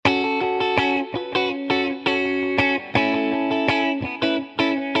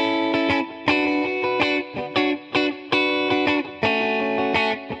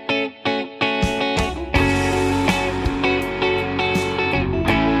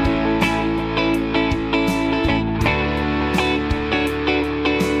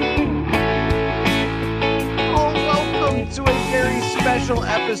special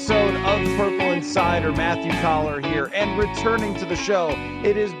episode of Purple Insider. Matthew Collar here, and returning to the show.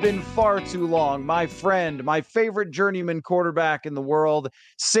 It has been far too long. My friend, my favorite journeyman quarterback in the world,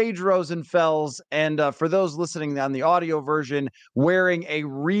 Sage Rosenfels, and for those listening on the audio version, wearing a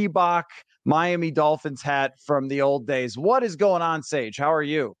Reebok Miami Dolphins hat from the old days. What is going on, Sage? How are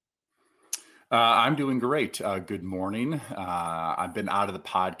you? I'm doing great. Good morning. I've been out of the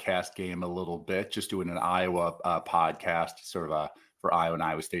podcast game a little bit, just doing an Iowa podcast, sort of for Iowa and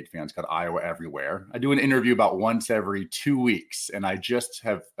Iowa State fans, called Iowa Everywhere. I do an interview about once every 2 weeks, and I just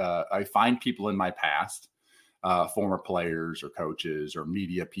have I find people in my past, former players or coaches or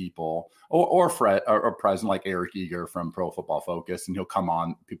media people, or present, like Eric Eager from Pro Football Focus, and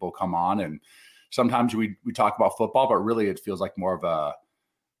people come on, and sometimes we talk about football, but really it feels like more of a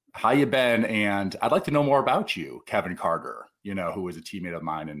how you been? And I'd like to know more about you, Kevin Carter, who was a teammate of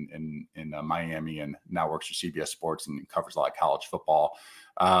mine in Miami and now works for CBS Sports and covers a lot of college football.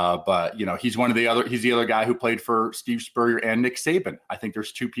 But he's the other guy who played for Steve Spurrier and Nick Saban. I think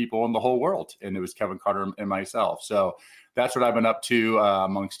there's two people in the whole world, and it was Kevin Carter and myself. So that's what I've been up to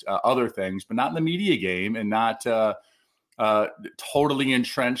amongst other things, but not in the media game, and not totally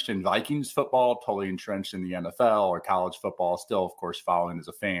entrenched in Vikings football, totally entrenched in the NFL or college football, still, of course, following as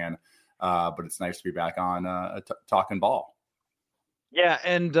a fan. But it's nice to be back on talking ball. Yeah,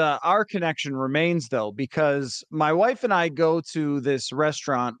 and our connection remains, though, because my wife and I go to this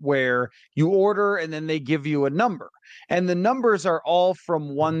restaurant where you order and then they give you a number. And the numbers are all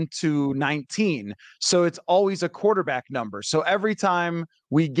from 1 to 19. So it's always a quarterback number. So every time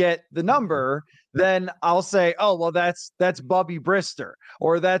we get the number, then I'll say, oh, well, that's Bubby Brister,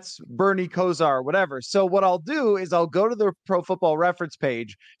 or that's Bernie Kosar, whatever. So what I'll do is I'll go to the Pro Football Reference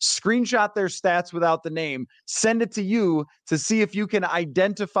page, screenshot their stats without the name, send it to you to see if you can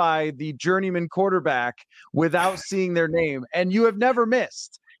identify the journeyman quarterback without seeing their name. And you have never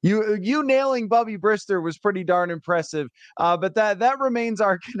missed. You nailing Bubby Brister was pretty darn impressive, but that remains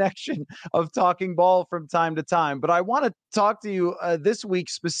our connection of talking ball from time to time. But I want to talk to you this week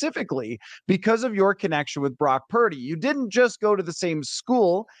specifically because of your connection with Brock Purdy. You didn't just go to the same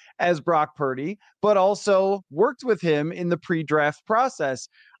school as Brock Purdy, but also worked with him in the pre-draft process.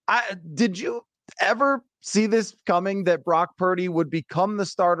 Did you ever see this coming, that Brock Purdy would become the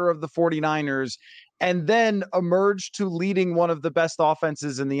starter of the 49ers and then emerge to leading one of the best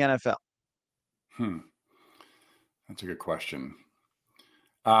offenses in the NFL? That's a good question.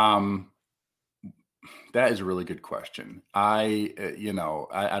 That is a really good question. I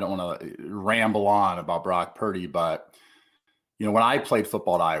don't want to ramble on about Brock Purdy, but when I played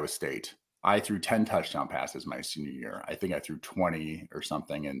football at Iowa State, I threw 10 touchdown passes my senior year. I think I threw 20 or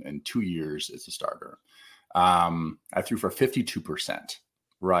something in 2 years as a starter. I threw for 52%.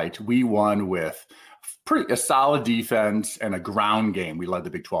 Right. We won with a solid defense and a ground game. We led the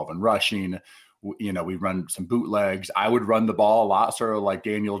Big 12 in rushing. We run some bootlegs. I would run the ball a lot, sort of like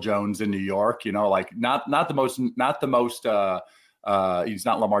Daniel Jones in New York, like not the most, he's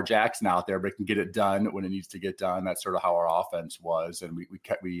not Lamar Jackson out there, but can get it done when it needs to get done. That's sort of how our offense was. And we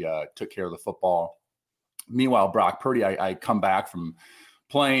took care of the football. Meanwhile, Brock Purdy, I come back from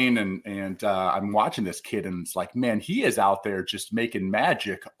playing and I'm watching this kid, and it's like, man, he is out there just making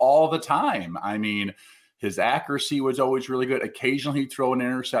magic all the time. I mean, his accuracy was always really good. Occasionally he'd throw an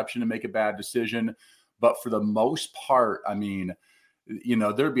interception and make a bad decision, but for the most part, I mean,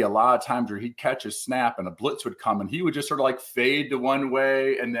 there'd be a lot of times where he'd catch a snap and a blitz would come and he would just sort of like fade to one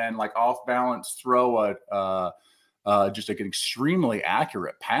way and then like off balance throw just like an extremely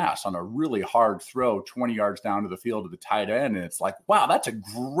accurate pass on a really hard throw 20 yards down to the field to the tight end. And it's like, wow, that's a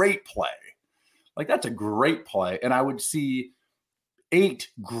great play. Like, that's a great play. And I would see 8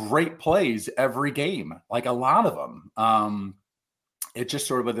 great plays every game, like a lot of them. It just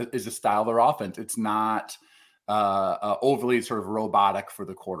sort of is a style of their offense. It's not overly sort of robotic for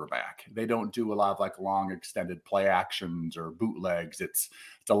the quarterback. They don't do a lot of like long extended play actions or bootlegs. It's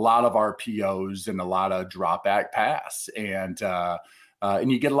a lot of RPOs and a lot of drop back pass. And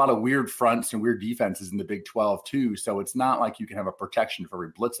you get a lot of weird fronts and weird defenses in the Big 12 too. So it's not like you can have a protection for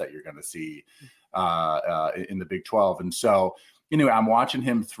every blitz that you're going to see in the Big 12. And so, I'm watching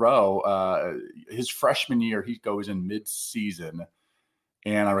him throw his freshman year. He goes in mid-season.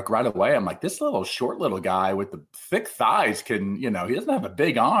 And I right away, I'm like, this short little guy with the thick thighs can, he doesn't have a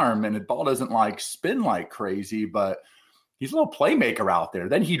big arm and the ball doesn't like spin like crazy, but he's a little playmaker out there.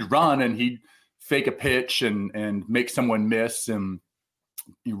 Then he'd run and he'd fake a pitch and make someone miss and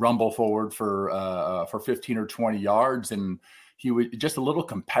you rumble forward for 15 or 20 yards. And he was just a little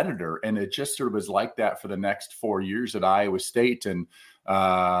competitor. And it just sort of was like that for the next 4 years at Iowa State. And,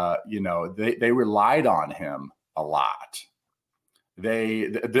 they relied on him a lot.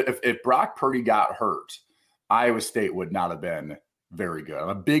 if Brock Purdy got hurt, Iowa State would not have been very good. I'm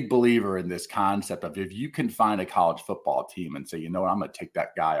a big believer in this concept of if you can find a college football team and say, you know what, I'm going to take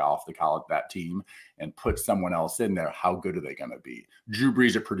that guy off that team and put someone else in there, how good are they going to be? Drew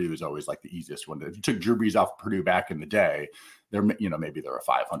Brees at Purdue is always like the easiest one. If you took Drew Brees off Purdue back in the day, maybe they're a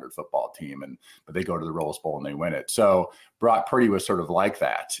 500 football team, but they go to the Rose Bowl and they win it. So Brock Purdy was sort of like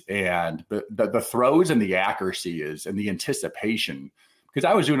that. And the throws and the accuracy and the anticipation, because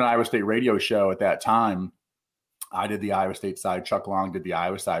I was doing an Iowa State radio show at that time. I did the Iowa State side. Chuck Long did the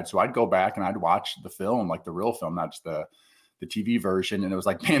Iowa side. So I'd go back and I'd watch the film, like the real film, not just the TV version. And it was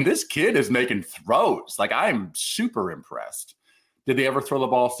like, man, this kid is making throws. Like, I'm super impressed. Did they ever throw the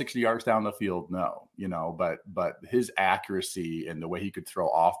ball 60 yards down the field? No, but his accuracy and the way he could throw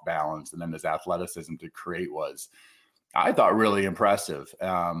off balance and then his athleticism to create was, I thought, really impressive.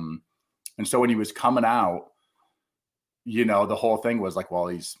 And so when he was coming out, the whole thing was like, well,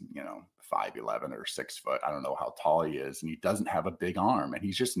 he's, 5'11" or 6 foot. I don't know how tall he is. And he doesn't have a big arm. And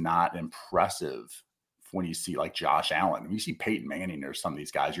he's just not impressive when you see like Josh Allen. When you see Peyton Manning or some of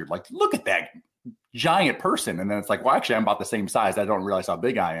these guys, you're like, look at that giant person. And then it's like, well, actually, I'm about the same size. I don't realize how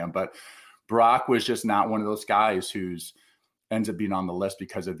big I am. But Brock was just not one of those guys who's ends up being on the list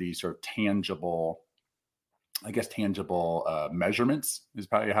because of these sort of tangible measurements is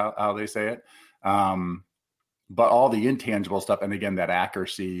probably how they say it. But all the intangible stuff, and again, that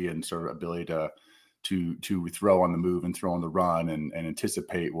accuracy and sort of ability to throw on the move and throw on the run and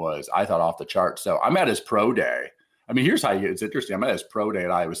anticipate was, I thought, off the chart. So I'm at his pro day. I mean, here's how it's interesting. I'm at his pro day at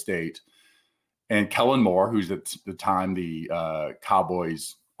Iowa State, and Kellen Moore, who's at the time the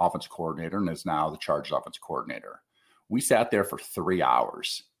Cowboys offensive coordinator and is now the Chargers offensive coordinator. We sat there for 3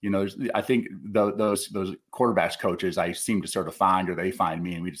 hours. I think those quarterbacks coaches I seem to sort of find, or they find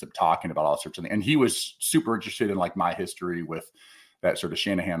me, and we just kept talking about all sorts of things. And he was super interested in like my history with that sort of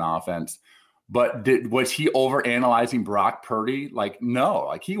Shanahan offense. But was he over analyzing Brock Purdy? Like, no,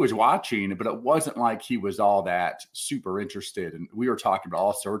 like he was watching, but it wasn't like he was all that super interested. And we were talking about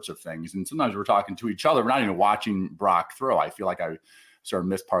all sorts of things. And sometimes we're talking to each other. We're not even watching Brock throw. I feel like I sort of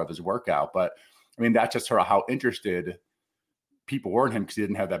missed part of his workout, but I mean, that's just sort of how interested people were in him because he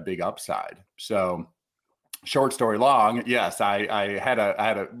didn't have that big upside. So short story long, yes, I had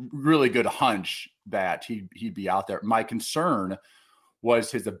a really good hunch that he'd be out there. My concern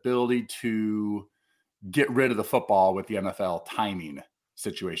was his ability to get rid of the football with the NFL timing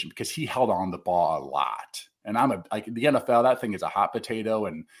situation, because he held on the ball a lot. And the NFL, that thing is a hot potato,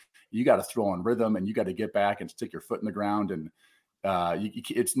 and you got to throw in rhythm and you got to get back and stick your foot in the ground. And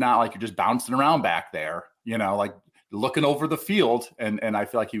it's not like you're just bouncing around back there, like looking over the field. And I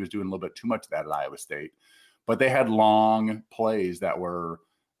feel like he was doing a little bit too much of that at Iowa State. But they had long plays that were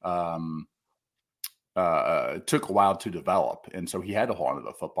took a while to develop, and so he had to hold on to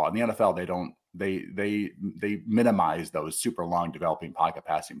the football. In the NFL, they minimize those super long developing pocket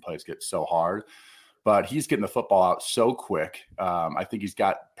passing plays, get so hard. But he's getting the football out so quick. I think he's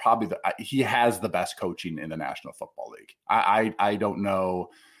got he has the best coaching in the National Football League. I don't know.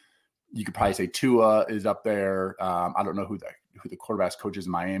 You could probably say Tua is up there. I don't know who the quarterback's coach is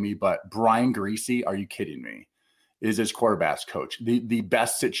in Miami, but Brian Griese, are you kidding me? Is his quarterback's coach. The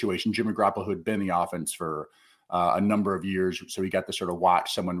best situation, Jimmy Garoppolo, who had been in the offense for a number of years, so he got to sort of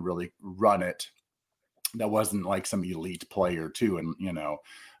watch someone really run it. That wasn't like some elite player too. And,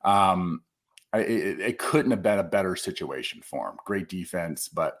 it couldn't have been a better situation for him. Great defense,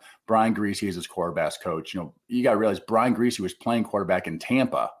 but Brian Griese is his quarterback's coach. You got to realize Brian Griese was playing quarterback in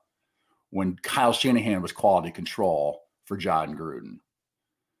Tampa when Kyle Shanahan was quality control for John Gruden.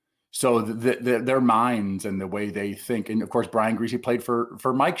 So their minds and the way they think, and of course Brian Griese played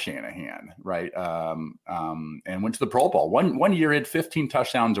for Mike Shanahan, right? And went to the Pro Bowl. One year he had 15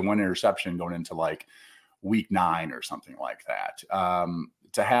 touchdowns and 1 interception going into like week 9 or something like that.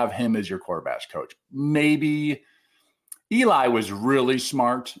 To have him as your quarterback's coach, maybe Eli was really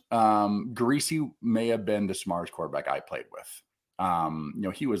smart. Griese may have been the smartest quarterback I played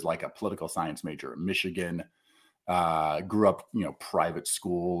with. He was like a political science major at Michigan. Grew up, private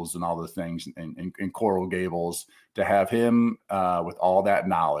schools and all the things in Coral Gables. To have him with all that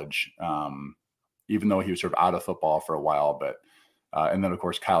knowledge, even though he was sort of out of football for a while, but and then of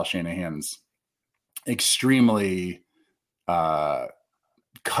course Kyle Shanahan's extremely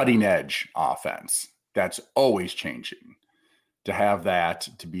cutting edge offense that's always changing. To have that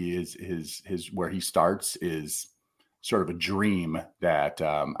to be his where he starts is sort of a dream that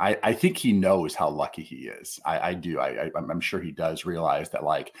I think he knows how lucky he is. I do. I'm sure he does realize that,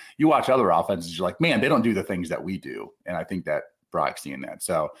 like, you watch other offenses, you're like, man, they don't do the things that we do. And I think that Brock seeing that.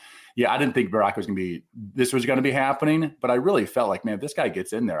 So, yeah, I didn't think Brock was going to be happening, but I really felt like, man, if this guy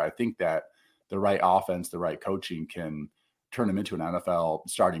gets in there, I think that the right offense, the right coaching can turn him into an NFL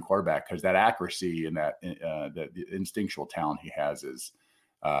starting quarterback, because that accuracy and that the instinctual talent he has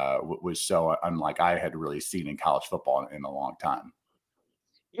was so unlike I had really seen in college football in a long time.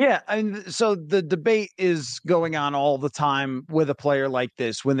 Yeah, so the debate is going on all the time with a player like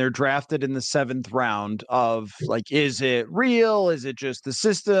this when they're drafted in the 7th round of like, is it real? Is it just the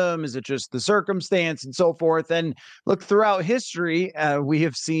system? Is it just the circumstance and so forth? And look, throughout history, we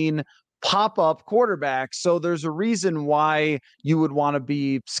have seen pop-up quarterbacks. So there's a reason why you would want to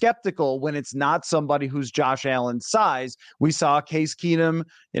be skeptical when it's not somebody who's Josh Allen's size. We saw Case Keenum,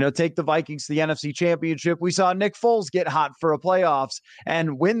 take the Vikings to the NFC Championship. We saw Nick Foles get hot for a playoffs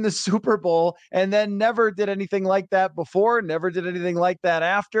and win the Super Bowl, and then never did anything like that before, never did anything like that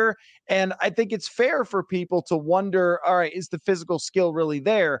after. And I think it's fair for people to wonder, all right, is the physical skill really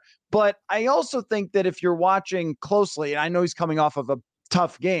there? But I also think that if you're watching closely, and I know he's coming off of a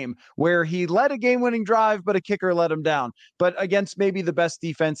tough game where he led a game-winning drive, but a kicker let him down. But against maybe the best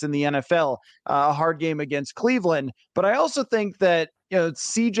defense in the NFL, a hard game against Cleveland. But I also think that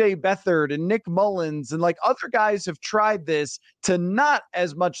CJ Beathard and Nick Mullins and like other guys have tried this to not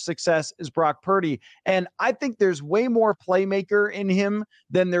as much success as Brock Purdy. And I think there's way more playmaker in him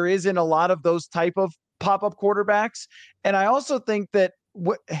than there is in a lot of those type of pop-up quarterbacks. And I also think that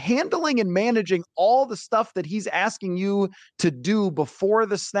handling and managing all the stuff that he's asking you to do before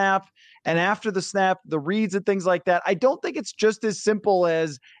the snap and after the snap, the reads and things like that, I don't think it's just as simple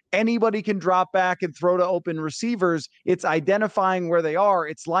as anybody can drop back and throw to open receivers. It's identifying where they are.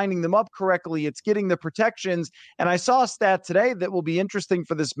 It's lining them up correctly. It's getting the protections. And I saw a stat today that will be interesting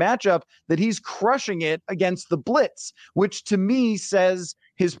for this matchup, that he's crushing it against the blitz, which to me says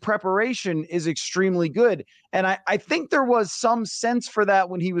his preparation is extremely good. And I think there was some sense for that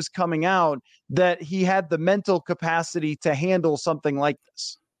when he was coming out, that he had the mental capacity to handle something like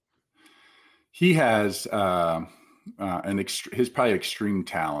this. He has his probably extreme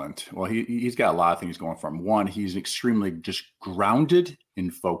talent. Well, he's got a lot of things going for him. One, he's extremely just grounded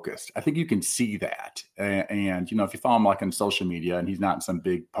and focused. I think you can see that. And if you follow him like on social media, and he's not some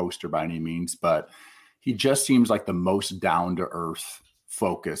big poster by any means, but he just seems like the most down to earth,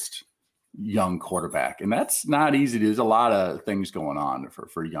 focused young quarterback. And that's not easy. There's a lot of things going on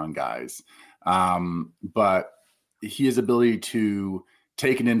for young guys. But his ability to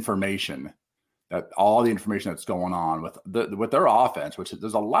take in information, that all the information that's going on with their offense, which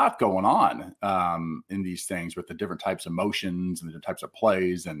there's a lot going on in these things with the different types of motions and the different types of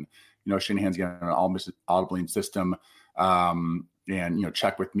plays. And, Shanahan's getting an almost audibling system and,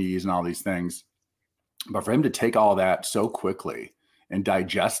 check with me's and all these things. But for him to take all that so quickly and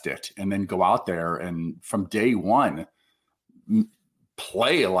digest it and then go out there and from day one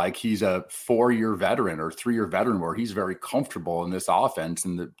play like he's a 4-year veteran or 3-year veteran, where he's very comfortable in this offense.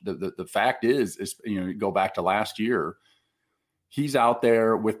 And the fact is, go back to last year, he's out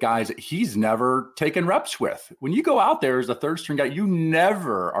there with guys that he's never taken reps with. When you go out there as a third string guy, you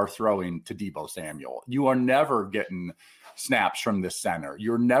never are throwing to Deebo Samuel. You are never getting snaps from the center.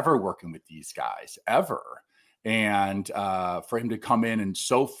 You're never working with these guys ever. And for him to come in and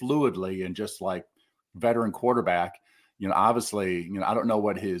so fluidly and just like veteran quarterback, obviously, I don't know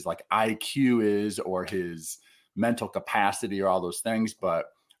what his like IQ is or his mental capacity or all those things, but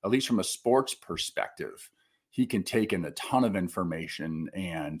at least from a sports perspective, he can take in a ton of information,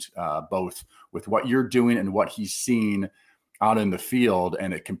 and both with what you're doing and what he's seen out in the field,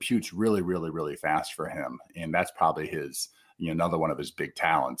 and it computes really, really, really fast for him. And that's probably his, another one of his big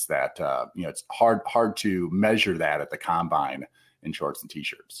talents that, it's hard to measure that at the combine in shorts and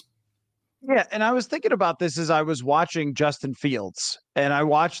t-shirts. Yeah, and I was thinking about this as I was watching Justin Fields, and I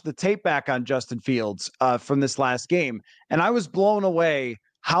watched the tape back on Justin Fields from this last game, and I was blown away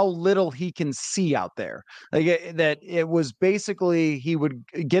how little he can see out there. Like that it was basically he would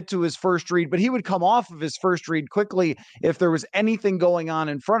get to his first read, but he would come off of his first read quickly if there was anything going on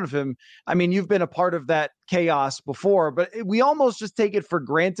in front of him. I mean, you've been a part of that chaos before, but we almost just take it for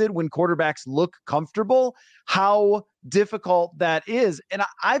granted when quarterbacks look comfortable, how difficult that is. And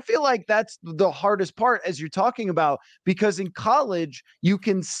I feel like that's the hardest part, as you're talking about, because in college, you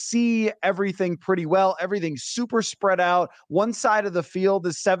can see everything pretty well. Everything's super spread out. One side of the field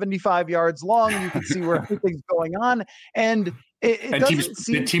is 75 yards long. You can see where everything's going on. And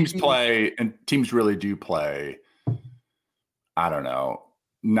teams really do play, I don't know,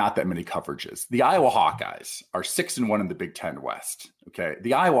 not that many coverages. The Iowa Hawkeyes are 6-1 in the Big Ten West. Okay.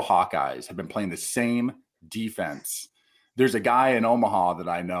 The Iowa Hawkeyes have been playing the same defense there's a guy in Omaha that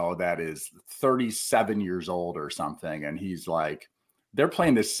I know that is 37 years old or something. And he's like, they're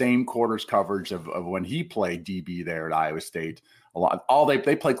playing the same quarters coverage of when he played DB there at Iowa State.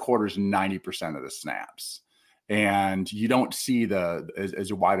 They play quarters 90% of the snaps. And you don't see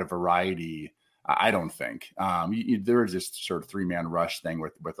as wide a variety, I don't think. There is this sort of 3-man rush thing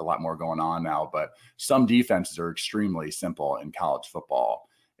with a lot more going on now, but some defenses are extremely simple in college football.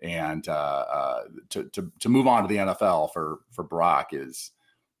 And to move on to the NFL for Brock is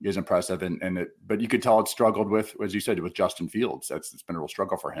impressive. But you could tell it struggled with, as you said, with Justin Fields. It's been a real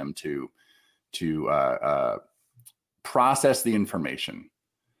struggle for him to process the information.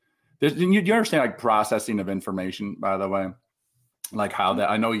 You understand like processing of information, by the way, like how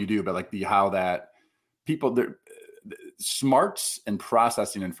that, I know you do, but like how that people, smarts and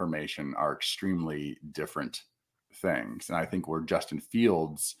processing information are extremely different things. And I think where Justin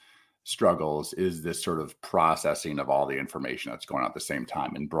Fields struggles is this sort of processing of all the information that's going on at the same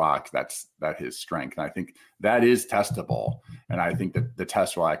time. And Brock, that's his strength. And I think that is testable. And I think that the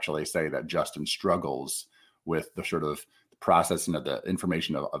test will actually say that Justin struggles with the sort of processing of the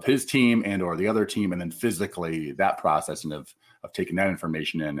information of his team and or the other team, and then physically that processing of taking that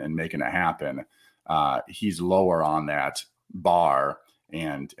information in and making it happen. He's lower on that bar,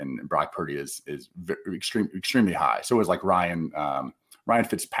 and Brock Purdy is extremely high. So it was like Ryan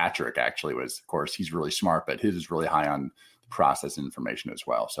Fitzpatrick actually was, of course, he's really smart, but his is really high on process information as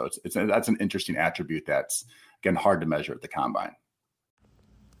well. So that's an interesting attribute that's, again, hard to measure at the combine.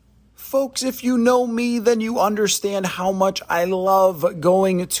 Folks, if you know me, then you understand how much I love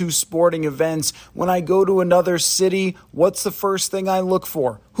going to sporting events. When I go to another city, what's the first thing I look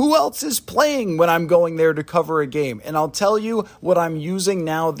for? Who else is playing when I'm going there to cover a game? And I'll tell you what I'm using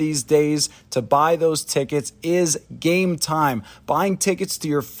now these days to buy those tickets is Game Time. Buying tickets to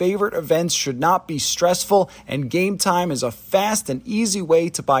your favorite events should not be stressful, and Game Time is a fast and easy way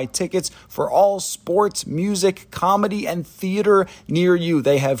to buy tickets for all sports, music, comedy, and theater near you.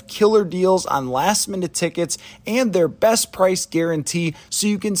 They have killer deals on last-minute tickets and their best price guarantee, so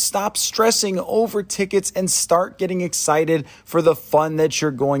you can stop stressing over tickets and start getting excited for the fun that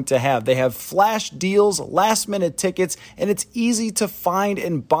you're going to have. They have flash deals, last-minute tickets, and it's easy to find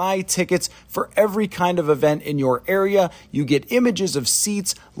and buy tickets for every kind of event in your area. You get images of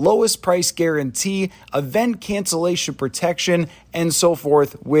seats, lowest price guarantee, event cancellation protection, and so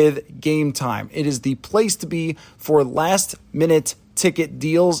forth with Game Time. It is the place to be for last-minute ticket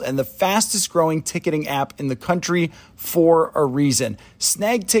deals and the fastest growing ticketing app in the country for a reason.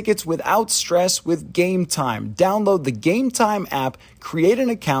 Snag tickets without stress with Game Time. Download the Game Time app, create an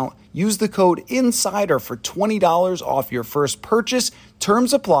account, use the code INSIDER for $20 off your first purchase.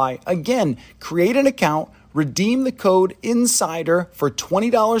 Terms apply. Again, create an account, redeem the code INSIDER for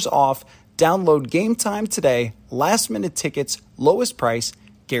 $20 off. Download Game Time today. Last minute tickets, lowest price,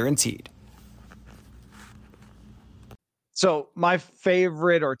 guaranteed. So my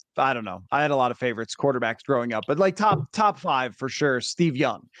favorite, or I don't know, I had a lot of favorites, quarterbacks growing up, but like top 5 for sure, Steve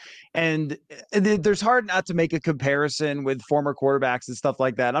Young. And there's hard not to make a comparison with former quarterbacks and stuff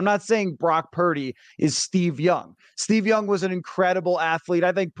like that. I'm not saying Brock Purdy is Steve Young. Steve Young was an incredible athlete.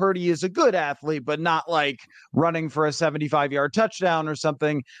 I think Purdy is a good athlete, but not like running for a 75-yard touchdown or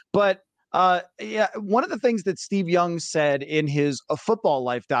something. But one of the things that Steve Young said in his A Football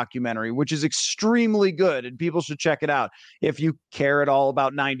Life documentary, which is extremely good, and people should check it out if you care at all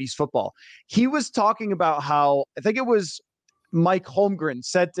about 90s football. He was talking about how, I think it was Mike Holmgren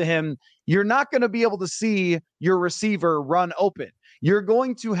said to him, you're not going to be able to see your receiver run open. You're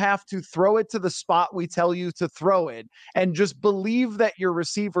going to have to throw it to the spot we tell you to throw it, and just believe that your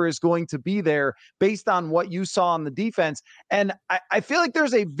receiver is going to be there based on what you saw on the defense. And I feel like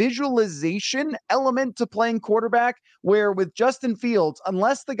there's a visualization element to playing quarterback where with Justin Fields,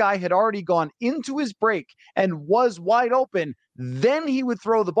 unless the guy had already gone into his break and was wide open, then he would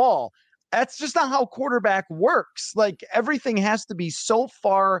throw the ball. That's just not how quarterback works. Like, everything has to be so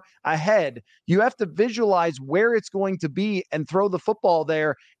far ahead. You have to visualize where it's going to be and throw the football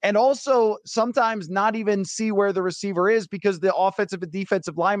there. And also sometimes not even see where the receiver is because the offensive and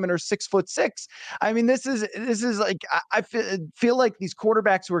defensive linemen are 6'6". I mean, this is like, I feel like these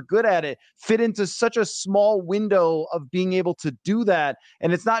quarterbacks who are good at it fit into such a small window of being able to do that.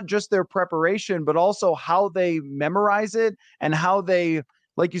 And it's not just their preparation, but also how they memorize it and how they,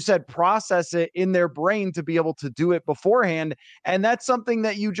 like you said, process it in their brain to be able to do it beforehand. And that's something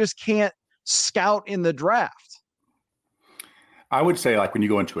that you just can't scout in the draft. I would say, like, when you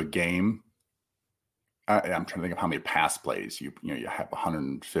go into a game, I'm trying to think of how many pass plays you have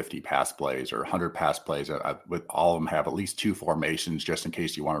 150 pass plays or 100 pass plays. With all of them have at least 2 formations just in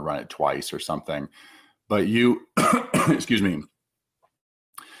case you want to run it twice or something. But you, excuse me,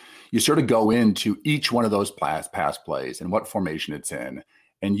 you sort of go into each one of those pass plays and what formation it's in,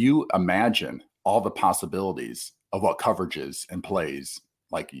 and you imagine all the possibilities of what coverages and plays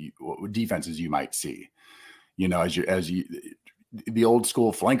like defenses you might see. As you the old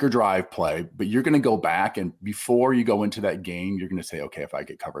school flanker drive play, but you're going to go back, and before you go into that game, you're going to say, okay, if I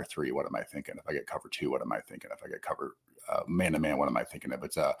get cover 3, what am I thinking? If I get cover 2, what am I thinking? If I get cover man-to-man, what am I thinking? If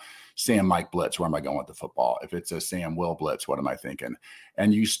it's a Sam Mike blitz, where am I going with the football? If it's a Sam Will blitz, what am I thinking?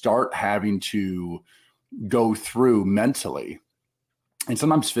 And you start having to go through mentally and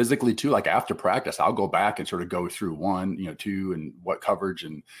sometimes physically too, like after practice, I'll go back and sort of go through 1, 2, and what coverage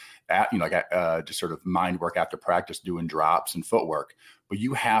and just sort of mind work after practice, doing drops and footwork. But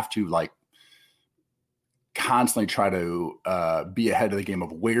you have to like constantly try to be ahead of the game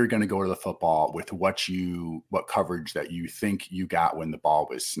of where you're going to go to the football with what coverage that you think you got when the ball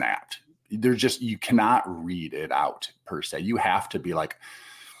was snapped. You cannot read it out per se. You have to be like,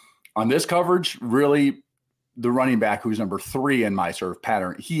 on this coverage, really, the running back who's number 3 in my sort of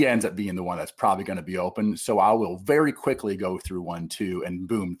pattern, he ends up being the one that's probably going to be open. So I will very quickly go through 1, 2, and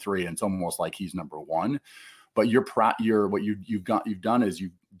boom, 3. And it's almost like he's number 1. But you've done is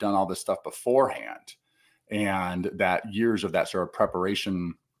you've done all this stuff beforehand, and that years of that sort of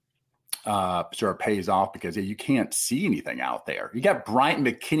preparation sort of pays off, because you can't see anything out there. You got Bryant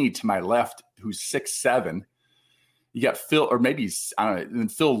McKinney to my left, who's 6'7". You got Phil, or maybe, I don't know, and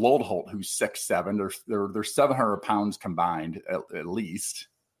Phil Lodeholt, who's 6'7". They're 700 pounds combined at least.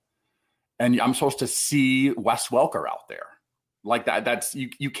 And I'm supposed to see Wes Welker out there like that. That's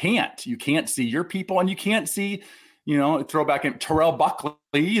you can't see your people, and you can't see, throw back in Terrell Buckley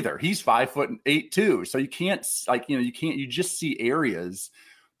either. He's 5'8" too. So you can't you just see areas,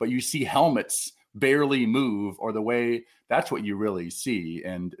 but you see helmets barely move, or the way that's what you really see.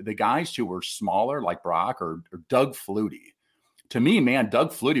 And the guys who were smaller, like Brock or Doug Flutie, to me, man,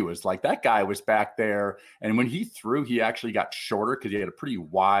 Doug Flutie was like, that guy was back there. And when he threw, he actually got shorter because he had a pretty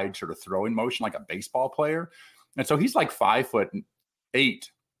wide sort of throwing motion, like a baseball player. And so he's like 5'8"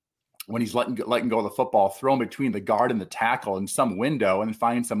 when he's letting go of the football, throwing between the guard and the tackle in some window, and then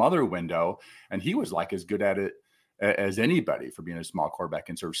finding some other window. And he was like as good at it as anybody for being a small quarterback,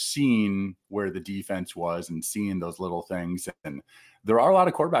 and sort of seeing where the defense was and seeing those little things. And there are a lot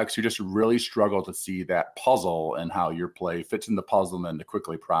of quarterbacks who just really struggle to see that puzzle and how your play fits in the puzzle, and then to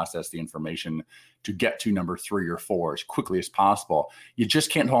quickly process the information to get to number 3 or 4 as quickly as possible. You just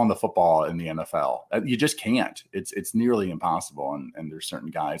can't hold on the football in the NFL. You just can't. It's nearly impossible. And there's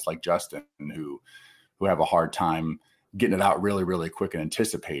certain guys like Justin who have a hard time getting it out really, really quick and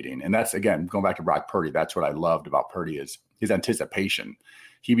anticipating. And that's, again, going back to Brock Purdy, that's what I loved about Purdy, is his anticipation.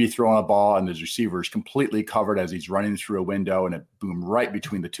 He'd be throwing a ball and his receiver's completely covered as he's running through a window, and it boom right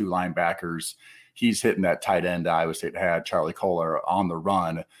between the 2 linebackers. He's hitting that tight end Iowa State had, Charlie Kohler, on the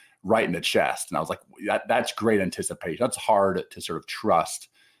run right in the chest. And I was like, that's great anticipation. That's hard to sort of trust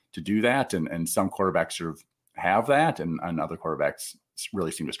to do that. And some quarterbacks sort of have that, and other quarterbacks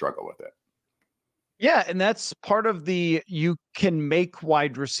really seem to struggle with it. Yeah, and that's part of you can make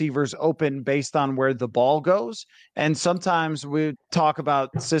wide receivers open based on where the ball goes. And sometimes we talk about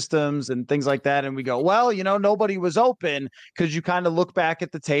systems and things like that, and we go, well, nobody was open, because you kind of look back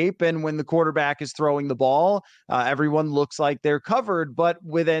at the tape, and when the quarterback is throwing the ball, everyone looks like they're covered. But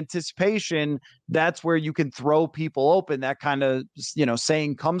with anticipation, that's where you can throw people open. That kind of,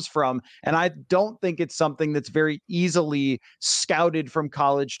 saying comes from. And I don't think it's something that's very easily scouted from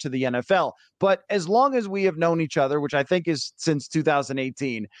college to the NFL. But as long as we have known each other, which I think is since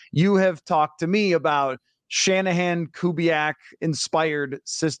 2018, you have talked to me about Shanahan, Kubiak inspired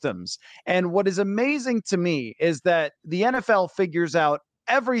systems. And what is amazing to me is that the NFL figures out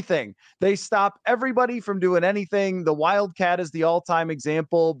everything. They stop everybody from doing anything. The Wildcat is the all-time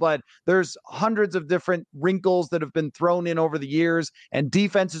example, but there's hundreds of different wrinkles that have been thrown in over the years, and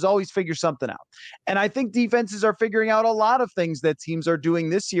defenses always figure something out. And I think defenses are figuring out a lot of things that teams are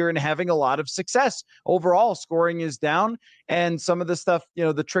doing this year and having a lot of success. Overall, scoring is down, and some of the stuff,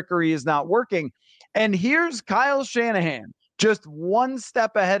 the trickery is not working. And here's Kyle Shanahan, just one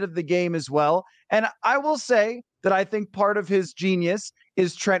step ahead of the game as well. And I will say that I think part of his genius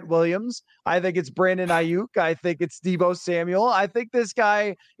is Trent Williams. I think it's Brandon Ayuk. I think it's Deebo Samuel. I think this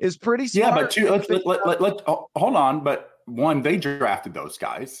guy is pretty smart. Yeah, but let's hold on. But one, they drafted those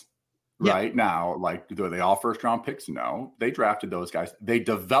guys right now. Like, do they all first round picks? No, they drafted those guys. They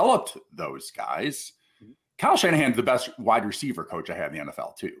developed those guys. Kyle Shanahan's the best wide receiver coach I had in the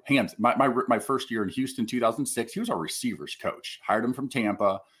NFL too. Hands. My first year in Houston, 2006, he was our receivers coach. Hired him from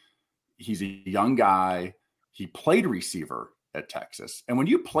Tampa. He's a young guy. He played receiver at Texas. And when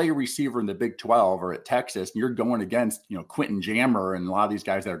you play receiver in the Big 12 or at Texas, and you're going against, Quentin Jammer and a lot of these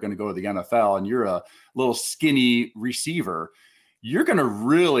guys that are going to go to the NFL, and you're a little skinny receiver, you're going to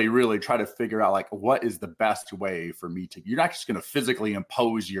really, really try to figure out, like, what is the best way for me to, you're not just going to physically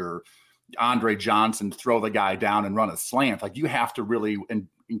impose your Andre Johnson, throw the guy down and run a slant. Like, you have to really, and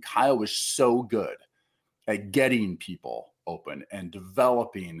Kyle was so good at getting people open and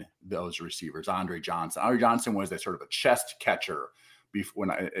developing those receivers. Andre Johnson was that sort of a chest catcher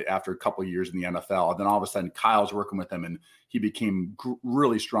after a couple of years in the NFL. And then all of a sudden Kyle's working with him and he became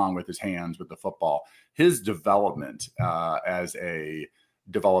really strong with his hands with the football. His development as a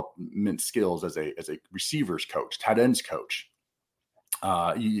development skills as a receivers coach, tight ends coach.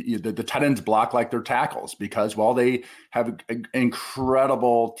 The tight ends block like their tackles because while they have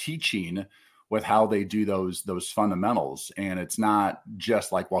incredible teaching with how they do those fundamentals. And it's not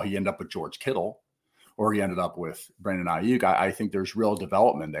just like, well, he ended up with George Kittle or he ended up with Brandon Ayuk. I think there's real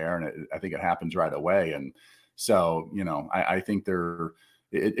development there, and I think it happens right away. And so, I think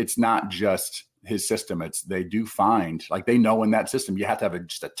it's not just his system. They do find, like, they know in that system, you have to have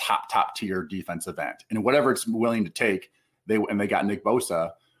just a top tier defensive end. And whatever it's willing to take, they got Nick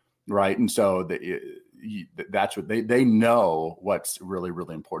Bosa, right? And so that's what they know what's really,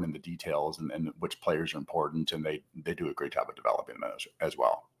 really important in the details and which players are important. And they do a great job of developing them as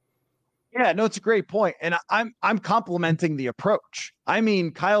well. Yeah, no, it's a great point. And I'm complimenting the approach. I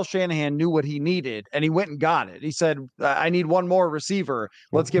mean, Kyle Shanahan knew what he needed and he went and got it. He said, I need one more receiver.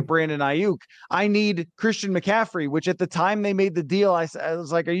 Let's get Brandon Ayuk. I need Christian McCaffrey, which at the time they made the deal, I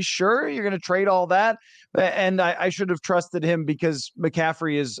was like, are you sure you're going to trade all that? And I should have trusted him because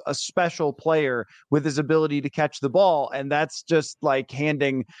McCaffrey is a special player with his ability to catch the ball. And that's just like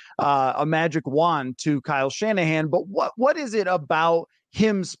handing a magic wand to Kyle Shanahan. But what is it about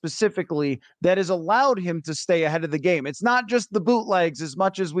him specifically that has allowed him to stay ahead of the game? It's not just the bootlegs as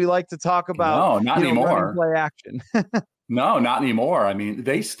much as we like to talk about. No, not anymore. Play action. No, not anymore. I mean,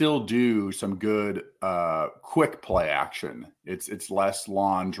 they still do some good quick play action. It's less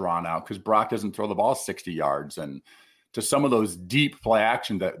long drawn out because Brock doesn't throw the ball 60 yards. And to some of those deep play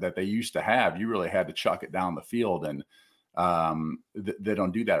action that they used to have, you really had to chuck it down the field. And they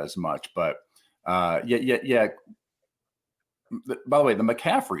don't do that as much. But yeah. By the way, the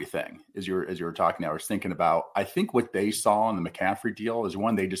McCaffrey thing, as you were talking, I was thinking about, I think what they saw in the McCaffrey deal is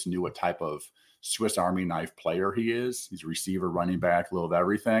one, they just knew what type of Swiss Army knife player he is. He's a receiver, running back, a little of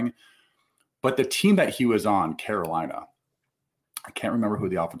everything. But the team that he was on, Carolina, I can't remember who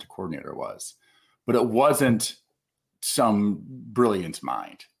the offensive coordinator was, but it wasn't some brilliant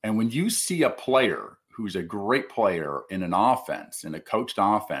mind. And when you see a player who's a great player in an offense, in a coached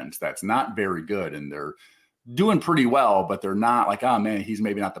offense that's not very good, and they're doing pretty well, but they're not like, oh man, he's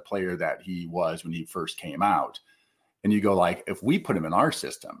maybe not the player that he was when he first came out. And you go like, if we put him in our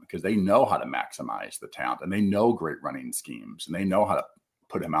system, because they know how to maximize the talent and they know great running schemes and they know how to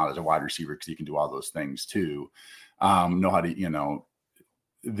put him out as a wide receiver because he can do all those things too. Know how to,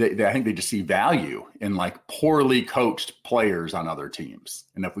 I think they just see value in like poorly coached players on other teams.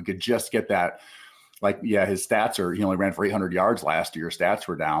 And if we could just get that, like, yeah, his stats he only ran for 800 yards last year. Stats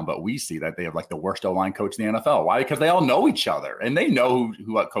were down, but we see that they have like the worst O-line coach in the NFL. Why? Because they all know each other and they know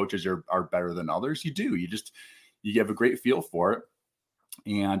what coaches are better than others. You have a great feel for it.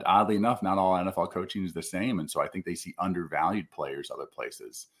 And oddly enough, not all NFL coaching is the same. And so I think they see undervalued players other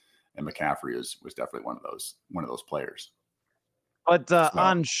places. And McCaffrey was definitely one of those players. But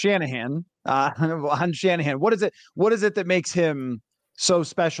on Shanahan, what is it that makes him so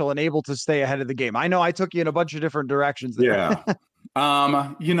special and able to stay ahead of the game? I know I took you in a bunch of different directions there. Yeah.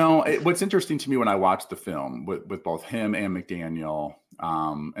 What's interesting to me when I watched the film with both him and McDaniel,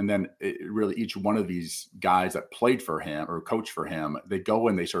 and then really each one of these guys that played for him or coached for him, they go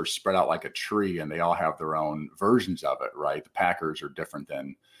and they sort of spread out like a tree and they all have their own versions of it, right? The Packers are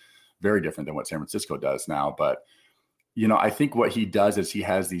very different than what San Francisco does now. But, I think what he does is he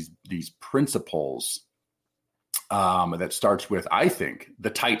has these principles that starts with, I think, the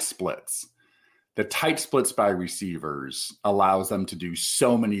tight splits. The tight splits by receivers allows them to do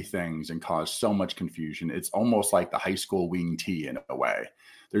so many things and cause so much confusion. It's almost like the high school wing tee in a way.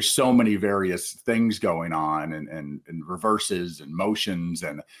 There's so many various things going on and reverses and motions.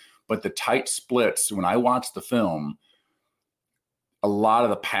 But the tight splits, when I watched the film, a lot of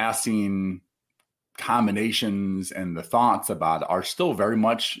the passing combinations and the thoughts about it are still very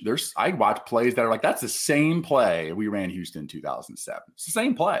much I watch plays that are like, that's the same play we ran Houston in 2007. It's the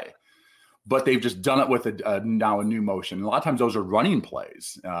same play, but they've just done it with now a new motion. And a lot of times those are running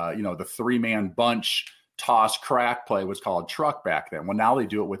plays. The 3-man bunch toss crack play was called truck back then. Well, now they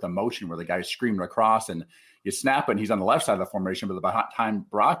do it with a motion where the guy's screaming across and You snap it, and he's on the left side of the formation, but by the time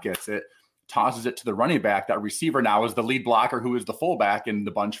Brock gets it, tosses it to the running back, that receiver now is the lead blocker who is the fullback in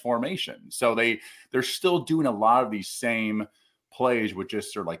the bunch formation. So they're still doing a lot of these same plays with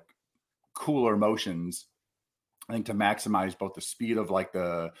just sort of like cooler motions, I think, to maximize both the speed of like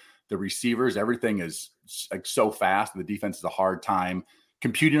the receivers. Everything is like so fast. The defense is a hard time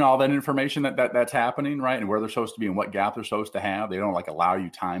computing all that information that's happening, right? And where they're supposed to be and what gap they're supposed to have. They don't like allow you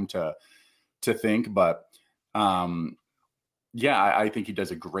time to think, but I think he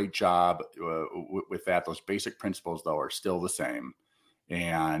does a great job with that. Those basic principles, though, are still the same.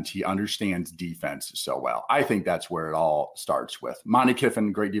 And he understands defense so well. I think that's where it all starts with. Monty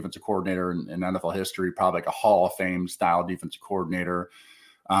Kiffin, great defensive coordinator in NFL history, probably like a Hall of Fame style defensive coordinator.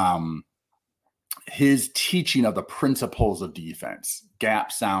 His teaching of the principles of defense,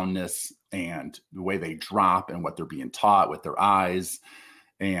 gap soundness, and the way they drop and what they're being taught with their eyes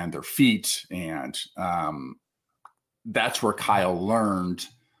and their feet. And that's where Kyle learned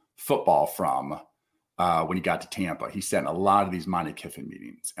football from when he got to Tampa. He sat in a lot of these Monty Kiffin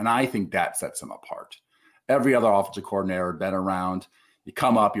meetings, and I think that sets him apart. Every other offensive coordinator been around. You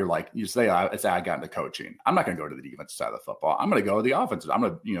come up, you say, I got into coaching. I'm not going to go to the defensive side of the football. I'm going to go to the offensive. I'm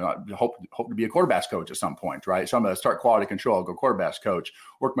going to, hope to be a quarterback's coach at some point, right? So I'm going to start quality control, go quarterback's coach,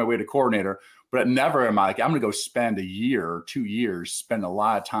 work my way to coordinator. But never am I like, I'm going to go spend a year or 2 years, spend a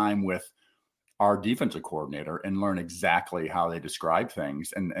lot of time with our defensive coordinator and learn exactly how they describe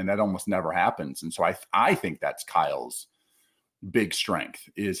things. And that almost never happens. And so I think that's Kyle's big strength,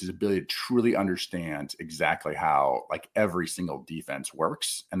 is his ability to truly understand exactly how like every single defense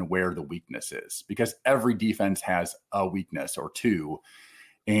works and where the weakness is, because every defense has a weakness or two.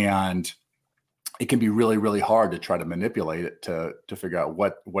 And it can be really, really hard to try to manipulate it to figure out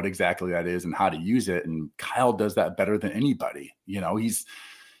what exactly that is and how to use it. And Kyle does that better than anybody. He's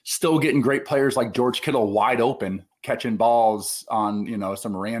still getting great players like George Kittle wide open, catching balls on,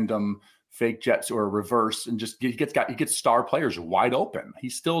 some random fake jets or reverse, and just he gets star players wide open. He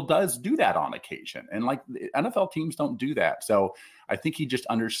still does do that on occasion. And like NFL teams don't do that. So I think he just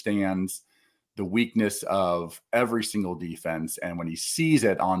understands the weakness of every single defense. And when he sees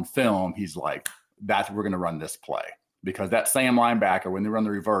it on film, he's like, we're going to run this play, because that same linebacker, when they run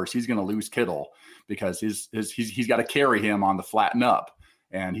the reverse, he's going to lose Kittle because he's got to carry him on the flatten up,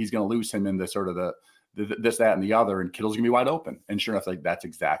 and he's going to lose him in the sort of the this, that, and the other, and Kittle's going to be wide open. And sure enough, like that's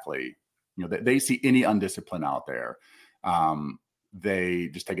exactly, they see any undiscipline out there. They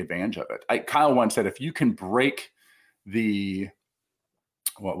just take advantage of it. Kyle once said, if you can break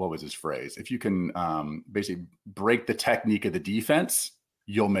what was his phrase? If you can basically break the technique of the defense,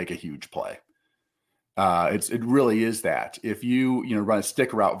 you'll make a huge play. It really is that. If you run a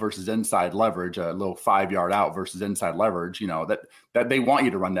stick route versus inside leverage, a little 5-yard out versus inside leverage, that they want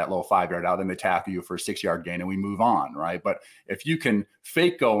you to run that little 5-yard out, then they tackle you for a 6-yard gain and we move on, right? But if you can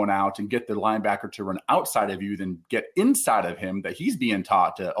fake going out and get the linebacker to run outside of you, then get inside of him, that he's being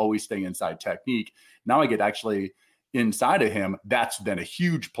taught to always stay inside technique. Now I get actually inside of him. That's then a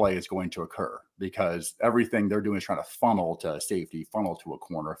huge play is going to occur, because everything they're doing is trying to funnel to a safety, funnel to a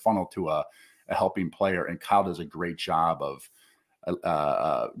corner, funnel to a helping player. And Kyle does a great job of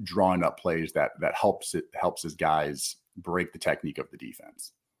drawing up plays that helps his guys break the technique of the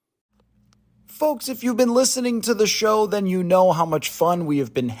defense. Folks, if you've been listening to the show, then you know how much fun we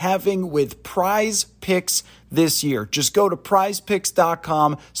have been having with Prize Picks this year. Just go to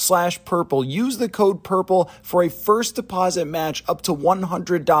prizepicks.com/purple. Use the code PURPLE for a first deposit match up to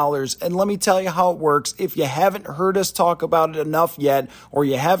 $100. And let me tell you how it works. If you haven't heard us talk about it enough yet, or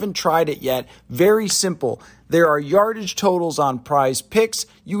you haven't tried it yet, very simple. There are yardage totals on Prize Picks.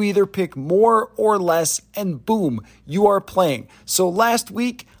 You either pick more or less, and boom, you are playing. So last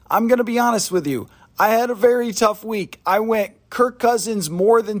week, I'm going to be honest with you, I had a very tough week. I went Kirk Cousins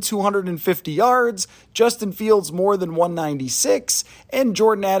more than 250 yards, Justin Fields more than 196, and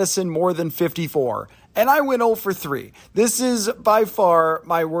Jordan Addison more than 54. And I went 0 for 3. This is by far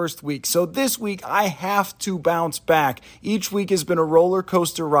my worst week. So this week I have to bounce back. Each week has been a roller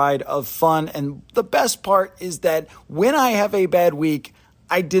coaster ride of fun. And the best part is that when I have a bad week,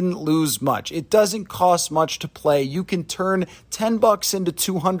 I didn't lose much. It doesn't cost much to play. You can turn $10 into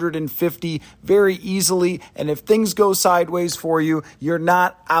 $250 very easily. And if things go sideways for you, you're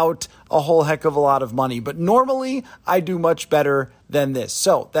not out a whole heck of a lot of money. But normally I do much better than this.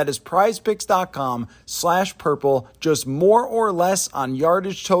 So that is prizepicks.com/purple. Just more or less on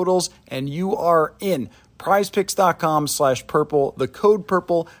yardage totals, and you are in. prizepicks.com/purple, the code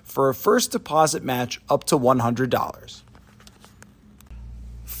PURPLE for a first deposit match up to $100.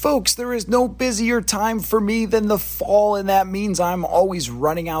 Folks, there is no busier time for me than the fall, and that means I'm always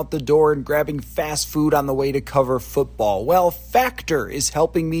running out the door and grabbing fast food on the way to cover football. Well, Factor is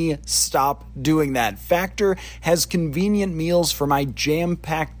helping me stop doing that. Factor has convenient meals for my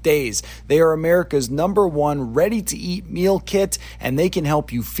jam-packed days. They are America's #1 ready-to-eat meal kit, and they can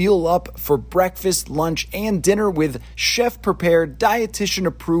help you fuel up for breakfast, lunch, and dinner with chef-prepared,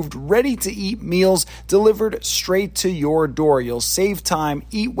 dietitian-approved, ready-to-eat meals delivered straight to your door. You'll save time,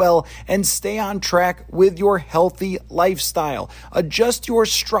 eat well, and stay on track with your healthy lifestyle. Adjust your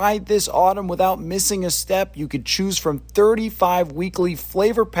stride this autumn without missing a step. You could choose from 35 weekly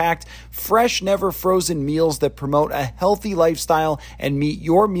flavor-packed, fresh, never frozen meals that promote a healthy lifestyle and meet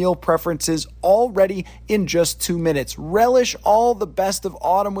your meal preferences, all ready in just 2 minutes. Relish all the best of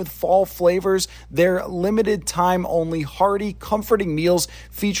autumn with fall flavors. They're limited time only, hearty, comforting meals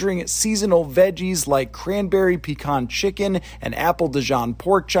featuring seasonal veggies like cranberry pecan chicken and apple Dijon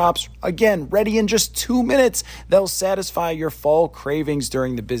pork chops. Again, ready in just 2 minutes. They'll satisfy your fall cravings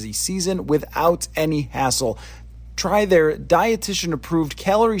during the busy season without any hassle. Try their dietitian-approved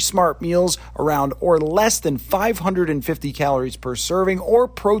calorie-smart meals around or less than 550 calories per serving, or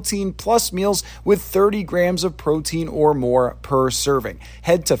protein plus meals with 30 grams of protein or more per serving.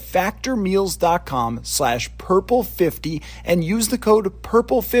 Head to factormeals.com/purple50 and use the code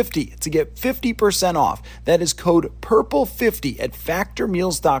purple50 to get 50% off. That is code purple50 at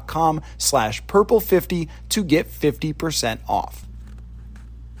factormeals.com/purple50 to get 50% off.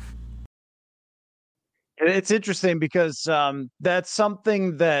 It's interesting because that's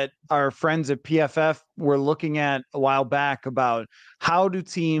something that our friends at PFF were looking at a while back about how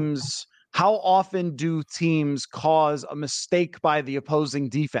often do teams cause a mistake by the opposing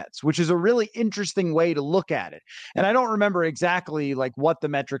defense, which is a really interesting way to look at it. And I don't remember exactly like what the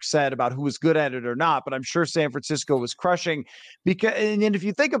metric said about who was good at it or not, but I'm sure San Francisco was crushing because, and if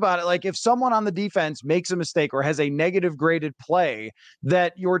you think about it, like if someone on the defense makes a mistake or has a negative graded play,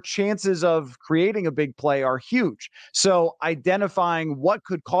 that your chances of creating a big play are huge. So identifying what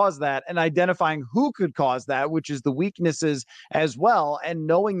could cause that and identifying who could cause that, which is the weaknesses as well, and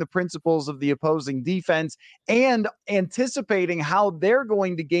knowing the principles of the opposing defense and anticipating how they're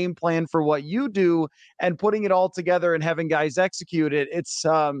going to game plan for what you do and putting it all together and having guys execute it. It's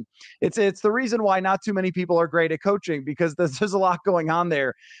the reason why not too many people are great at coaching, because there's a lot going on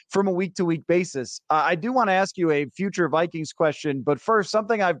there from a week to week basis. I do want to ask you a future Vikings question, but first,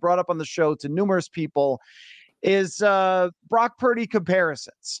 something I've brought up on the show to numerous people is Brock Purdy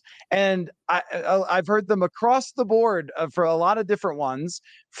comparisons. And I've heard them across the board for a lot of different ones.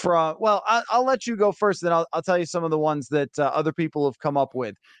 I'll let you go first, then I'll tell you some of the ones that other people have come up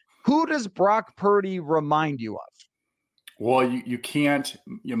with. Who does Brock Purdy remind you of? Well, you can't.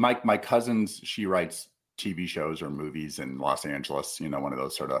 My cousin's, she writes TV shows or movies in Los Angeles, one of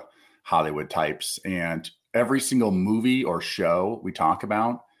those sort of Hollywood types. And every single movie or show we talk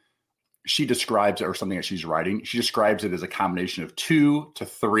about, she describes it, or something that she's writing, she describes it as a combination of 2 to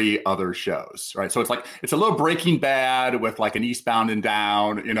 3 other shows, right? So it's a little Breaking Bad with like an Eastbound and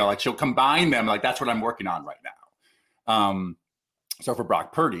Down, like she'll combine them. Like that's what I'm working on right now. So for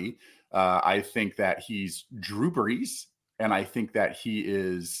Brock Purdy, I think that he's Drew Brees, and I think that he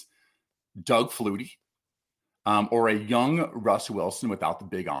is Doug Flutie, or a young Russ Wilson without the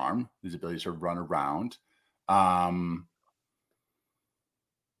big arm, his ability to sort of run around.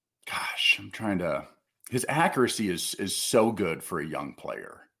 His accuracy is so good for a young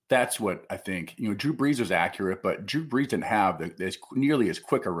player. That's what I think. Drew Brees was accurate, but Drew Brees didn't have nearly as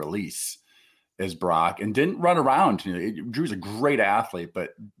quick a release as Brock, and didn't run around. Drew's a great athlete,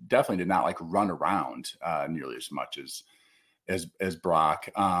 but definitely did not run around nearly as much as Brock,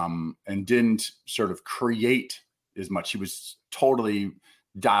 and didn't sort of create as much. He was totally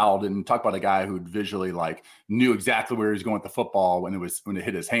dialed, and talk about a guy who visually knew exactly where he was going with the football when it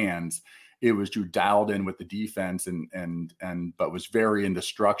hit his hands. It was Drew dialed in with the defense but was very into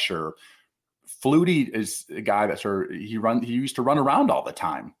structure. Flutie is a guy that he used to run around all the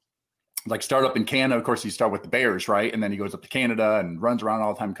time. Start up in Canada, of course, he started with the Bears, right? And then he goes up to Canada and runs around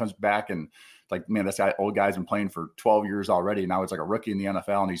all the time, comes back, and man, this old guy's been playing for 12 years already. Now he's like a rookie in the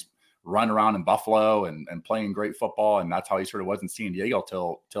NFL, and he's run around in Buffalo and playing great football. And that's how he sort of was in San Diego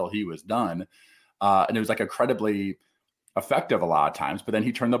till he was done. And it was incredibly effective a lot of times, but then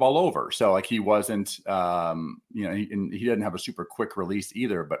he turned the ball over. So he wasn't, he didn't have a super quick release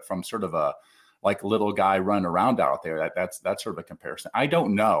either, but from sort of a little guy run around out there, that's sort of a comparison. I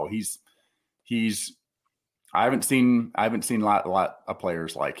don't know. I haven't seen a lot of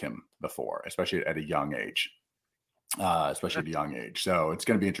players like him before, especially at a young age. So it's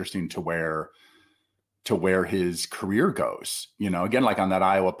going to be interesting to where to where his career goes. Again, like on that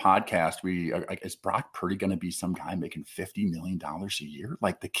Iowa podcast, is Brock Purdy going to be some guy making $50 million a year?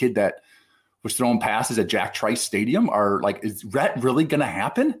 Like the kid that was throwing passes at Jack Trice Stadium, is that really going to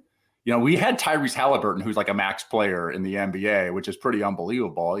happen? We had Tyrese Halliburton, who's like a max player in the NBA, which is pretty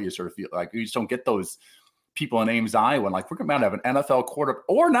unbelievable. You sort of feel like you just don't get those people in Ames, Iowa, and like we're going to have an NFL quarterback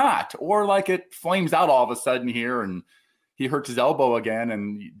or not, or like it flames out all of a sudden here and he hurts his elbow again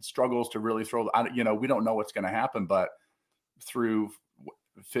and he struggles to really throw. We don't know what's going to happen, but through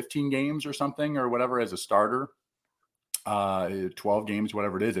 15 games or something or whatever as a starter, 12 games,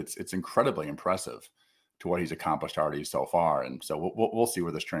 whatever it is, it's incredibly impressive to what he's accomplished already so far. And so we'll see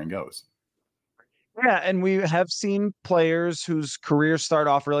where this train goes. Yeah, and we have seen players whose careers start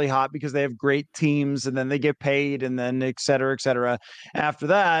off really hot because they have great teams and then they get paid and then et cetera, after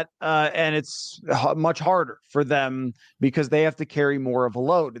that. And it's much harder for them because they have to carry more of a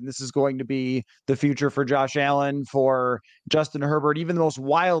load. And this is going to be the future for Josh Allen, for Justin Herbert. Even the most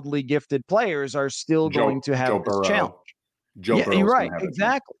wildly gifted players are still going to have this challenge. You're right.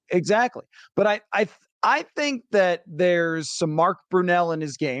 Exactly. But I think that there's some Mark Brunell in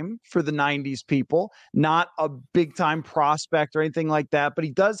his game for the 90s people, not a big time prospect or anything like that, but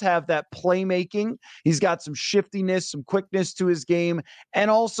he does have that playmaking. He's got some shiftiness, some quickness to his game. And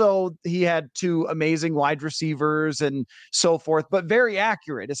also he had two amazing wide receivers and so forth, but very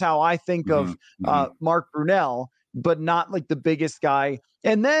accurate is how I think of Mark Brunell, but not like the biggest guy.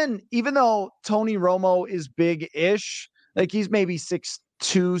 And then even though Tony Romo is big-ish, like he's maybe 6'2",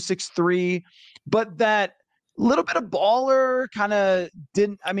 6'3", but that little bit of baller kind of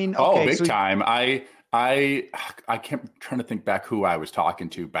didn't. I mean, okay, big time. I can't trying to think back who I was talking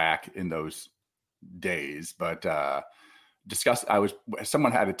to back in those days, but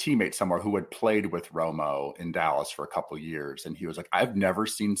someone had a teammate somewhere who had played with Romo in Dallas for a couple of years, and he was like, I've never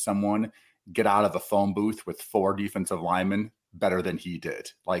seen someone get out of a phone booth with 4 defensive linemen better than he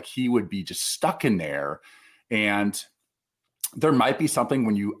did. Like he would be just stuck in there, and there might be something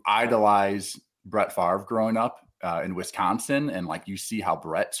when you idolize Brett Favre growing up in Wisconsin, and like you see how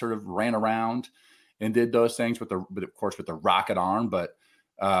Brett sort of ran around and did those things with the rocket arm. But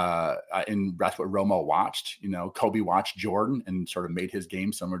and that's what Romo watched. Kobe watched Jordan and sort of made his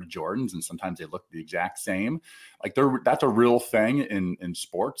game similar to Jordan's, and sometimes they look the exact same. Like that's a real thing in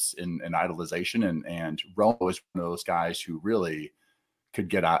sports and idolization. And Romo is one of those guys who really could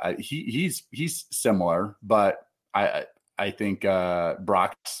get out. He's similar, but I think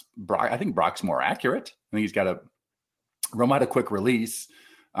Brock's more accurate. I think Romo had a quick release,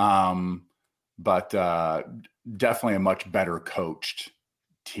 but definitely a much better coached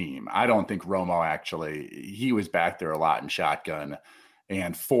team. I don't think Romo he was back there a lot in shotgun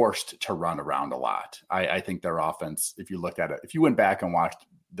and forced to run around a lot. I think their offense, if you looked at it, if you went back and watched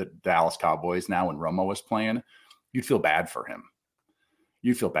the Dallas Cowboys now when Romo was playing, you'd feel bad for him.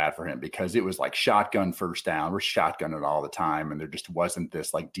 Because it was like shotgun first down. We're shotgunning all the time. And there just wasn't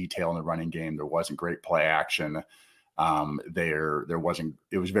this like detail in the running game. There wasn't great play action. There wasn't,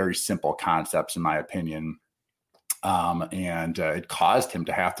 it was very simple concepts in my opinion. And it caused him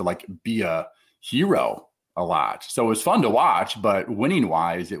to have to like be a hero a lot. So it was fun to watch, but winning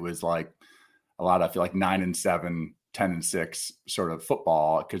wise, it was like a lot of, I feel like 9-7, 10-6 sort of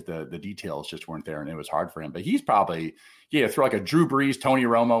football because the details just weren't there and it was hard for him. But he's probably, throw like a Drew Brees, Tony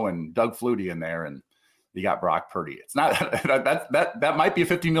Romo, and Doug Flutie in there, and you got Brock Purdy. It's not that might be a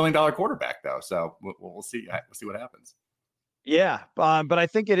 $50 million quarterback though. So we'll see. We'll see what happens. Yeah, but I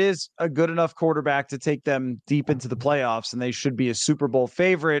think it is a good enough quarterback to take them deep into the playoffs, and they should be a Super Bowl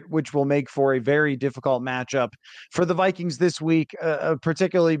favorite, which will make for a very difficult matchup for the Vikings this week,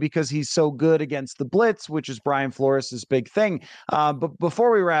 particularly because he's so good against the blitz, which is Brian Flores' big thing. But before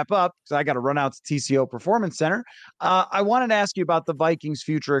we wrap up, because I got to run out to TCO Performance Center, I wanted to ask you about the Vikings'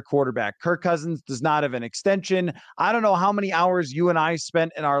 future at quarterback. Kirk Cousins does not have an extension. I don't know how many hours you and I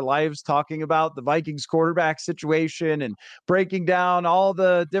spent in our lives talking about the Vikings quarterback situation and breaking down all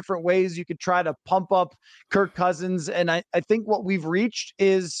the different ways you could try to pump up Kirk Cousins. And I think what we've reached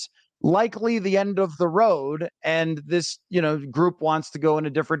is likely the end of the road. And this, group wants to go in a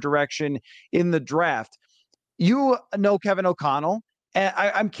different direction in the draft. You know Kevin O'Connell, and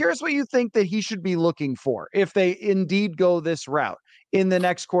I'm curious what you think that he should be looking for if they indeed go this route in the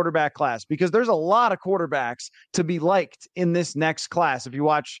next quarterback class, because there's a lot of quarterbacks to be liked in this next class. If you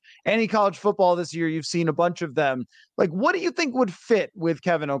watch any college football this year, you've seen a bunch of them. Like, what do you think would fit with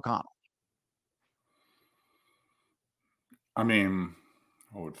Kevin O'Connell? I mean,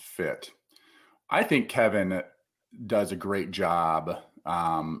 what would fit? I think Kevin does a great job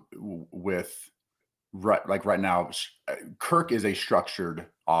with right now. Kirk is a structured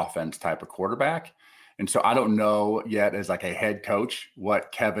offense type of quarterback. And so I don't know yet as like a head coach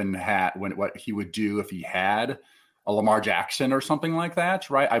what Kevin had, what he would do if he had a Lamar Jackson or something like that,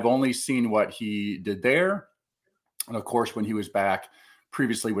 right? I've only seen what he did there. And of course, when he was back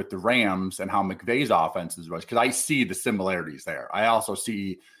previously with the Rams and how McVay's offenses was, because I see the similarities there. I also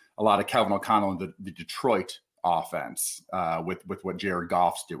see a lot of Kevin O'Connell in the Detroit offense with what Jared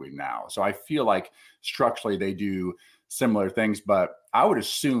Goff's doing now. So I feel like structurally they do similar things, but I would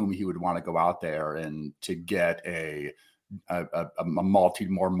assume he would want to go out there and to get a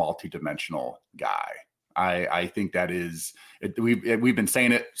more multi-dimensional guy. I think that is we've been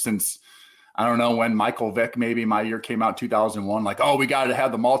saying it since I don't know when Michael Vick, maybe my year came out 2001, like, oh, we got to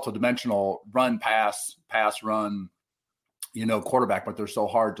have the multi-dimensional run, pass, run, quarterback, but they're so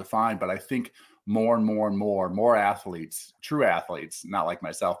hard to find. But I think more and more athletes, true athletes, not like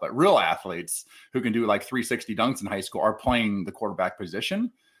myself, but real athletes who can do like 360 dunks in high school are playing the quarterback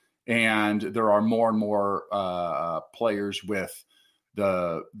position. And there are more and more players with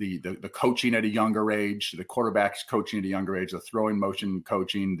the coaching at a younger age, the quarterbacks coaching at a younger age, the throwing motion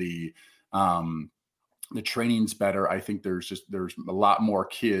coaching, the training's better. I think there's a lot more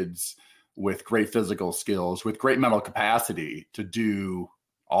kids with great physical skills, with great mental capacity to do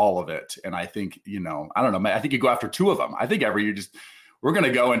all of it. And I think, I don't know, I think you go after two of them. I think every year we're going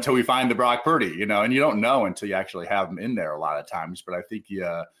to go until we find the Brock Purdy, and you don't know until you actually have them in there a lot of times. But I think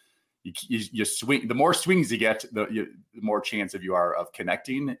you swing, the more swings you get, the more chance of you are of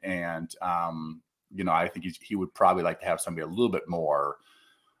connecting. And, I think he would probably like to have somebody a little bit more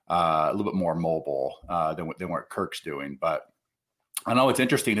mobile than what Kirk's doing. But I know it's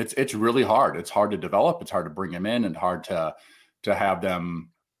interesting. It's really hard. It's hard to develop. It's hard to bring him in and hard to have them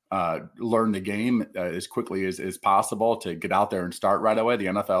learn the game as quickly as possible, to get out there and start right away. The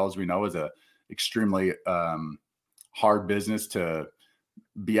NFL, as we know, is a extremely hard business to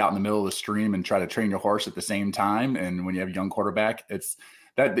be out in the middle of the stream and try to train your horse at the same time. And when you have a young quarterback, it's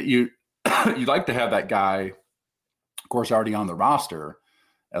that you you'd like to have that guy, of course, already on the roster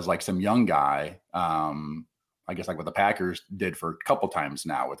as like some young guy. I guess like what the Packers did for a couple times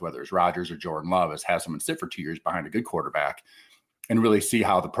now with whether it's Rodgers or Jordan Love, is have someone sit for 2 years behind a good quarterback and really see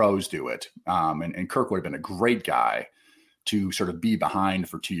how the pros do it. And Kirk would have been a great guy to sort of be behind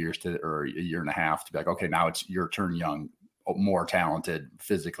for 2 years or a year and a half to be like, okay, now it's your turn, young, more talented,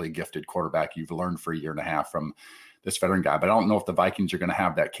 physically gifted quarterback. You've learned for a year and a half from this veteran guy, but I don't know if the Vikings are going to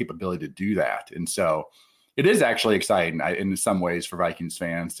have that capability to do that. And so it is actually exciting in some ways for Vikings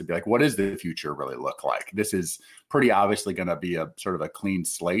fans to be like, what does the future really look like? This is pretty obviously going to be a sort of a clean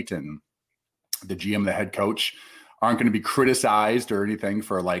slate, and the GM, the head coach, aren't going to be criticized or anything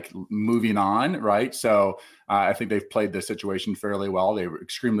for like moving on. Right. So I think they've played the situation fairly well. They were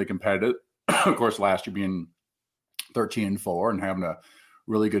extremely competitive. Of course, last year being 13-4 and having a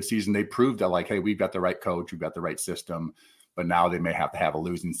really good season, they proved that like, hey, we've got the right coach, we've got the right system, but now they may have to have a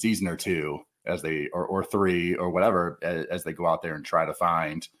losing season or two as they, or three or whatever, as they go out there and try to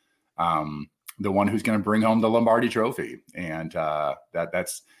find the one who's going to bring home the Lombardi trophy. And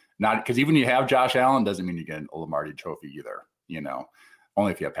that's not, because even you have Josh Allen doesn't mean you get a Lombardi trophy either,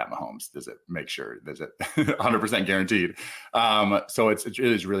 only if you have Pat Mahomes does it make sure, does it 100% guaranteed. So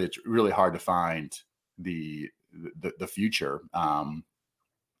it's really hard to find the future,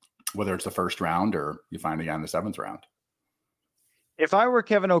 whether it's the first round or you find a guy in the seventh round. If I were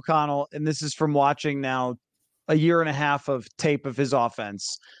Kevin O'Connell, and this is from watching now a year and a half of tape of his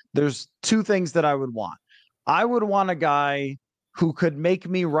offense, there's two things that I would want. I would want a guy who could make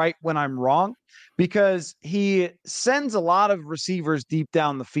me right when I'm wrong, because he sends a lot of receivers deep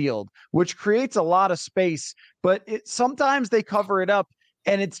down the field, which creates a lot of space, but sometimes they cover it up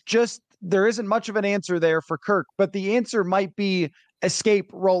and it's just, there isn't much of an answer there for Kirk, but the answer might be escape,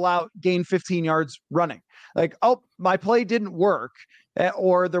 roll out, gain 15 yards running. Like, oh, my play didn't work,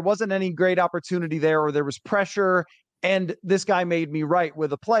 or there wasn't any great opportunity there, or there was pressure, and this guy made me right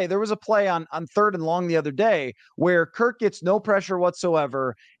with a play. There was a play on third and long the other day where Kirk gets no pressure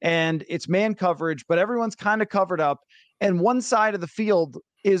whatsoever, and it's man coverage, but everyone's kind of covered up, and one side of the field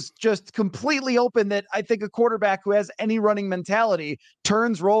is just completely open that I think a quarterback who has any running mentality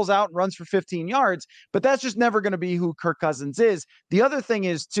turns, rolls out, and runs for 15 yards. But that's just never going to be who Kirk Cousins is. The other thing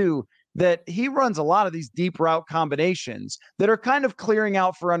is, too, that he runs a lot of these deep route combinations that are kind of clearing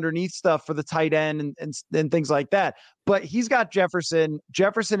out for underneath stuff for the tight end and things like that. But he's got Jefferson.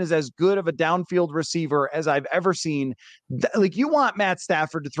 Jefferson is as good of a downfield receiver as I've ever seen. Like, you want Matt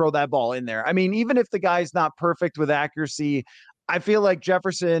Stafford to throw that ball in there. I mean, even if the guy's not perfect with accuracy, I feel like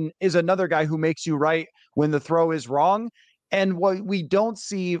Jefferson is another guy who makes you right when the throw is wrong. And what we don't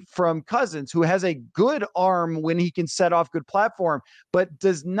see from Cousins, who has a good arm when he can set off good platform, but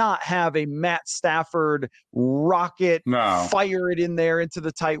does not have a Matt Stafford rocket, No, fire it in there into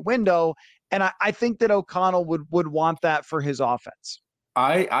the tight window. And I think that O'Connell would want that for his offense.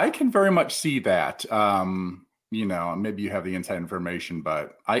 I can very much see that. Maybe you have the inside information,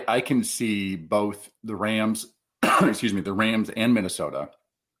 but I can see both the Rams, excuse me, the Rams and Minnesota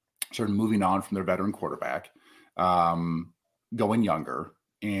sort of moving on from their veteran quarterback, going younger,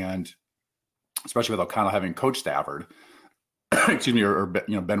 and especially with O'Connell having coached Stafford, excuse me, or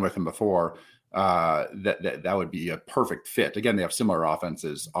been with him before, that would be a perfect fit. Again, they have similar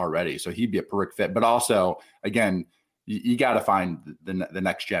offenses already, so he'd be a perfect fit. But also, again, you got to find the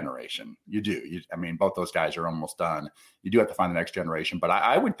next generation. You do. Both those guys are almost done. You do have to find the next generation. But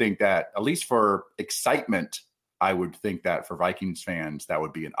I would think that, at least for excitement, I would think that for Vikings fans, that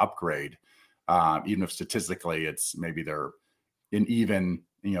would be an upgrade. Even if statistically it's maybe they're in even,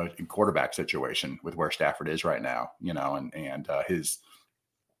 in quarterback situation with where Stafford is right now, and his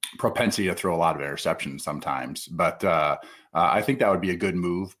propensity to throw a lot of interceptions sometimes. But I think that would be a good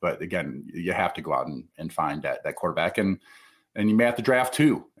move. But again, you have to go out and find that quarterback, and you may have to draft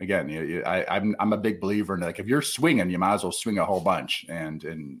two. Again, I'm a big believer in, like, if you're swinging, you might as well swing a whole bunch and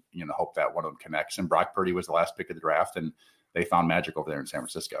hope that one of them connects. And Brock Purdy was the last pick of the draft, and they found magic over there in San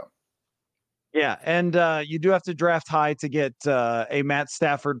Francisco. Yeah, and you do have to draft high to get a Matt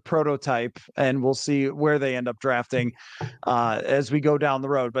Stafford prototype, and we'll see where they end up drafting as we go down the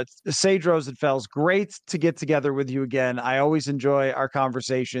road. But Sage Rosenfels, great to get together with you again. I always enjoy our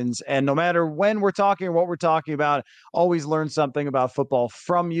conversations, and no matter when we're talking or what we're talking about, always learn something about football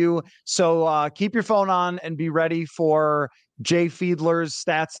from you. So keep your phone on and be ready for Jay Fiedler's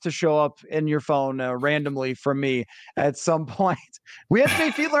stats to show up in your phone randomly from me at some point. We had Jay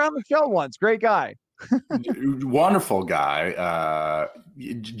Fiedler on the show once. Great guy. Wonderful guy.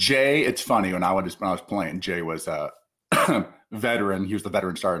 Jay, it's funny, when I was playing, Jay was a veteran. He was the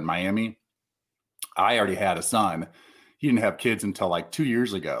veteran starter in Miami. I already had a son. He didn't have kids until like 2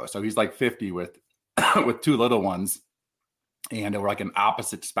 years ago. So he's like 50 with two little ones. And we're like in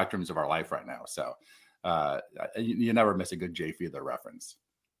opposite spectrums of our life right now. So you never miss a good Jay Fiedler reference.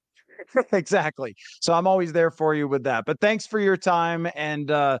 Exactly. So I'm always there for you with that. But thanks for your time,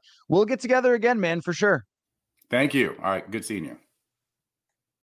 and we'll get together again, man, for sure. Thank you. All right. Good seeing you.